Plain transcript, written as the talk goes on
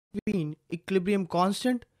between equilibrium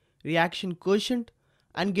constant, reaction quotient,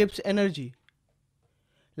 and Gibbs energy.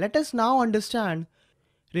 Let us now understand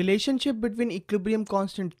relationship between equilibrium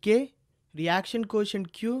constant K, reaction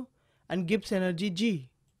quotient Q, and Gibbs energy G.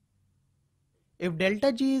 If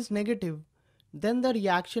delta G is negative, then the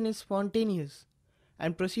reaction is spontaneous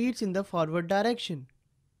and proceeds in the forward direction.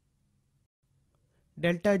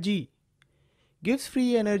 Delta G gives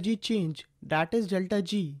free energy change, that is delta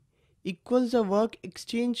G, equals the work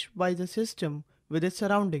exchanged by the system with its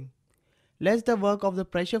surrounding, less the work of the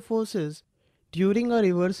pressure forces during a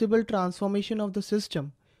reversible transformation of the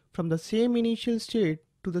system from the same initial state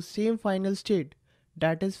to the same final state,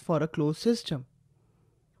 that is for a closed system.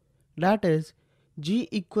 That is, G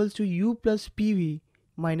equals to U plus PV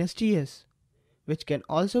minus Ts, which can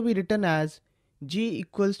also be written as G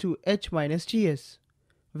equals to H minus Ts,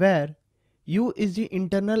 where U is the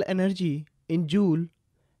internal energy in Joule,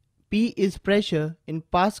 P is pressure in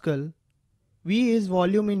Pascal, V is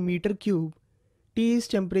volume in meter cube, T is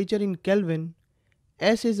temperature in Kelvin,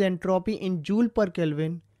 S is entropy in Joule per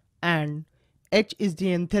Kelvin, and H is the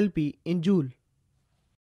enthalpy in Joule.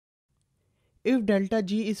 If delta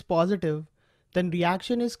G is positive, then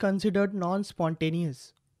reaction is considered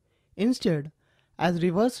non-spontaneous. Instead, as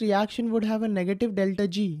reverse reaction would have a negative delta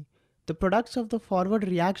G, the products of the forward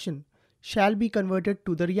reaction shall be converted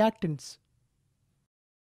to the reactants.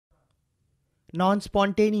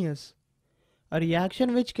 Non-spontaneous. A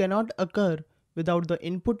reaction which cannot occur without the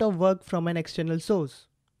input of work from an external source.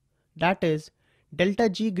 That is, delta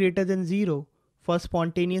G greater than 0 for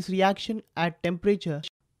spontaneous reaction at temperature.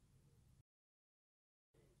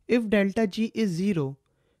 If delta G is 0,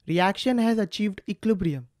 reaction has achieved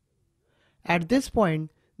equilibrium. At this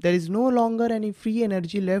point, there is no longer any free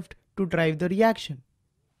energy left to drive the reaction.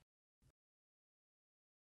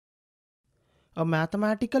 A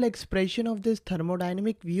mathematical expression of this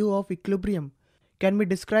thermodynamic view of equilibrium can be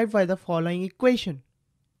described by the following equation.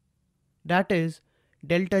 That is,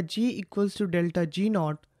 delta G equals to delta G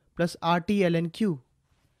naught plus RT ln Q,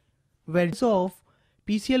 where of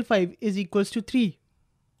PCl5 is equals to 3.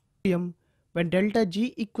 When delta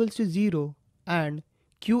G equals to 0 and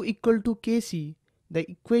Q equal to Kc, the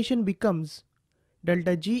equation becomes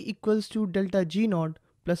delta G equals to delta G naught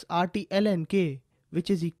plus RT ln K,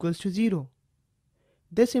 which is equals to 0.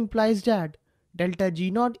 This implies that delta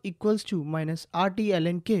G naught equals to minus RT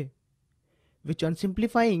ln K, which on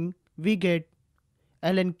simplifying we get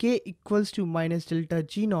ln K equals to minus delta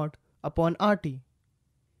G naught upon RT.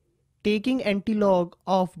 Taking antilog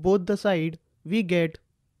of both the side, we get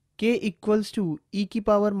K equals to e की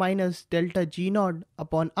power minus delta G naught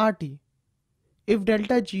upon RT. If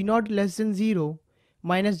delta G naught less than 0,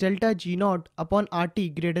 minus delta G naught upon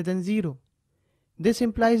RT greater than 0. This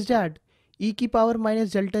implies that e की power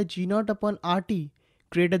minus delta G naught upon RT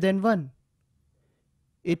greater than 1.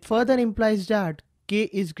 It further implies that K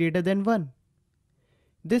is greater than 1.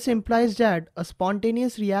 This implies that a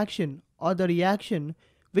spontaneous reaction or the reaction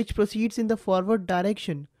which proceeds in the forward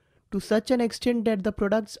direction to such an extent that the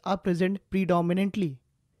products are present predominantly.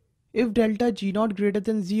 If delta G naught greater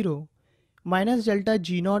than 0, minus delta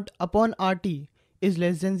G naught upon RT is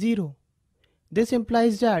less than 0. This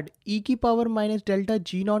implies that e की power minus delta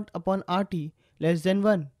G naught upon RT less than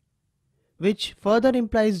 1, which further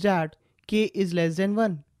implies that K is less than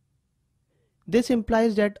 1. This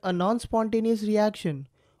implies that a non-spontaneous reaction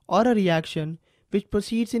or a reaction which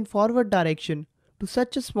proceeds in forward direction to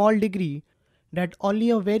such a small degree that only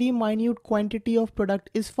a very minute quantity of product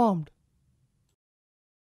is formed